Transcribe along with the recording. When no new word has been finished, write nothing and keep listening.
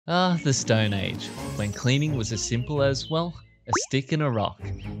Ah, the Stone Age, when cleaning was as simple as, well, a stick and a rock.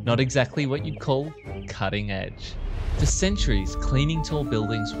 Not exactly what you'd call cutting edge. For centuries, cleaning tall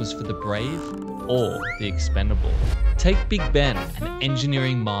buildings was for the brave or the expendable. Take Big Ben, an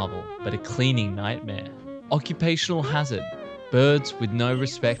engineering marvel, but a cleaning nightmare. Occupational hazard, birds with no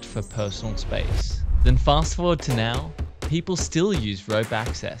respect for personal space. Then fast forward to now, people still use rope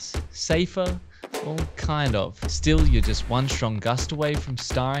access. Safer, well, kind of. Still, you're just one strong gust away from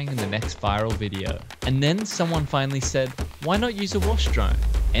starring in the next viral video. And then someone finally said, why not use a wash drone?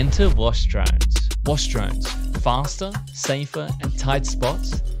 Enter wash drones. Wash drones. Faster, safer, and tight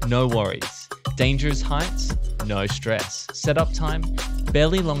spots? No worries. Dangerous heights? No stress. Setup time?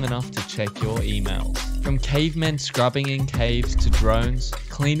 Barely long enough to check your emails. From cavemen scrubbing in caves to drones,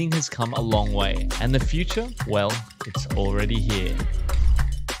 cleaning has come a long way. And the future? Well, it's already here.